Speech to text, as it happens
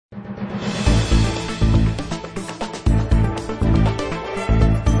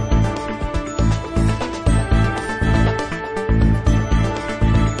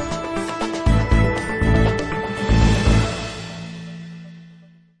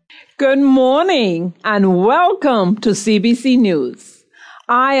Good morning and welcome to CBC News.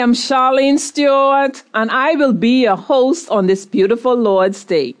 I am Charlene Stewart and I will be your host on this beautiful Lord's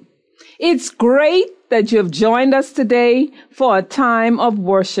Day. It's great that you have joined us today for a time of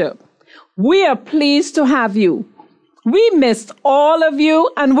worship. We are pleased to have you. We missed all of you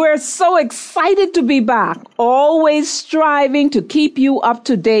and we're so excited to be back, always striving to keep you up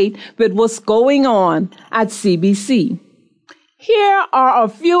to date with what's going on at CBC. Here are a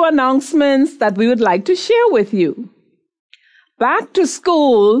few announcements that we would like to share with you. Back to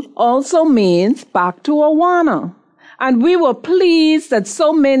school also means back to Awana. And we were pleased that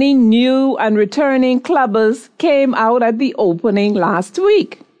so many new and returning clubbers came out at the opening last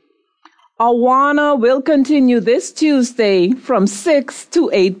week. Awana will continue this Tuesday from 6 to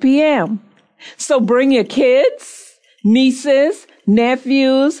 8 p.m. So bring your kids, nieces,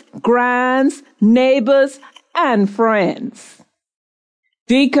 nephews, grands, neighbors, and friends.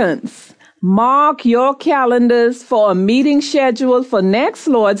 Deacons, mark your calendars for a meeting scheduled for next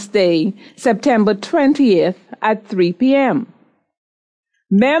Lord's Day, September 20th at 3 p.m.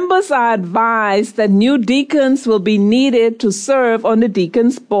 Members are advised that new deacons will be needed to serve on the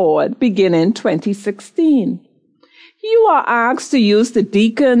deacons board beginning 2016. You are asked to use the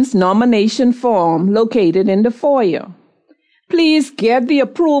deacons nomination form located in the foyer. Please get the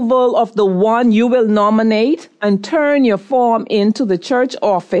approval of the one you will nominate and turn your form into the church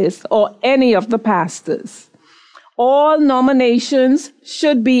office or any of the pastors. All nominations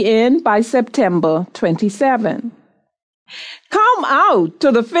should be in by September 27. Come out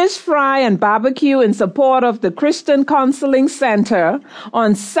to the fish fry and barbecue in support of the Christian Counseling Center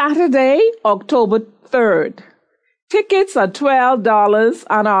on Saturday, October 3rd. Tickets are $12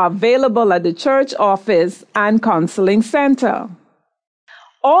 and are available at the church office and counseling center.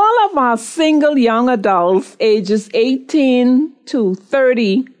 All of our single young adults ages 18 to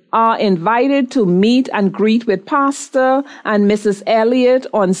 30 are invited to meet and greet with Pastor and Mrs. Elliott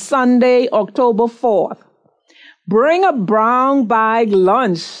on Sunday, October 4th. Bring a brown bag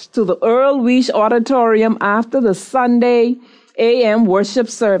lunch to the Earl Weish Auditorium after the Sunday a.m. worship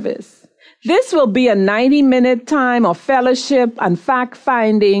service. This will be a 90-minute time of fellowship and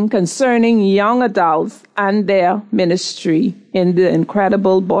fact-finding concerning young adults and their ministry in the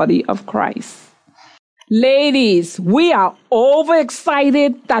incredible body of Christ. Ladies, we are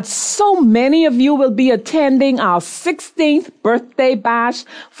overexcited that so many of you will be attending our 16th birthday bash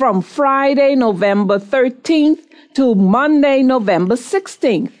from Friday, November 13th to Monday, November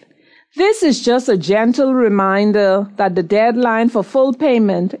 16th. This is just a gentle reminder that the deadline for full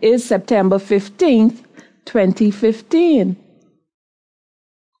payment is September 15th, 2015.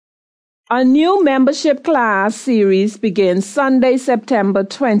 A new membership class series begins Sunday, September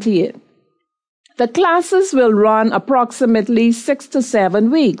 20th. The classes will run approximately 6 to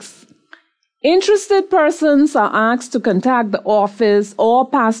 7 weeks. Interested persons are asked to contact the office or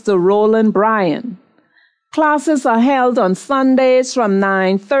Pastor Roland Bryan. Classes are held on Sundays from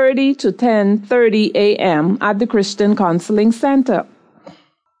 9:30 to 10:30 a.m. at the Christian Counseling Center.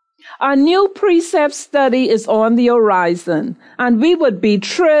 Our new precept study is on the horizon, and we would be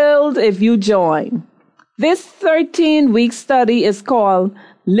thrilled if you join. This 13-week study is called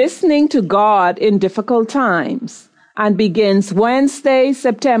Listening to God in Difficult Times and begins Wednesday,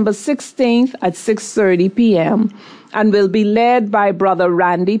 September 16th at 6:30 p.m. and will be led by Brother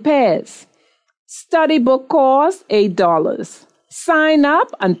Randy Pez. Study book costs $8. Sign up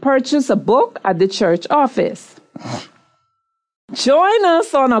and purchase a book at the church office. Join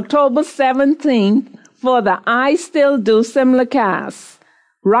us on October 17th for the I Still Do Simulcast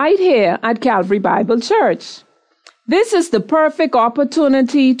right here at Calvary Bible Church. This is the perfect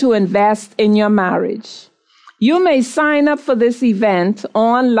opportunity to invest in your marriage. You may sign up for this event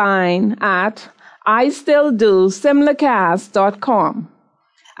online at istilldosimulcast.com.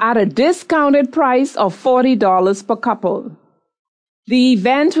 at a discounted price of $40 per couple. The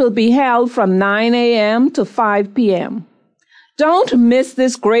event will be held from 9 a.m. to 5 p.m. Don't miss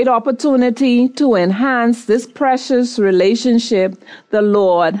this great opportunity to enhance this precious relationship the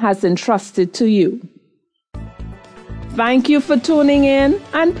Lord has entrusted to you. Thank you for tuning in,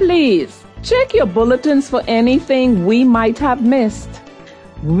 and please check your bulletins for anything we might have missed.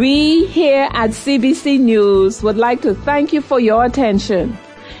 We here at CBC News would like to thank you for your attention.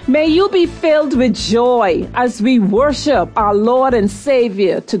 May you be filled with joy as we worship our Lord and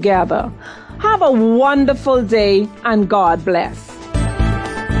Savior together. Have a wonderful day and God bless.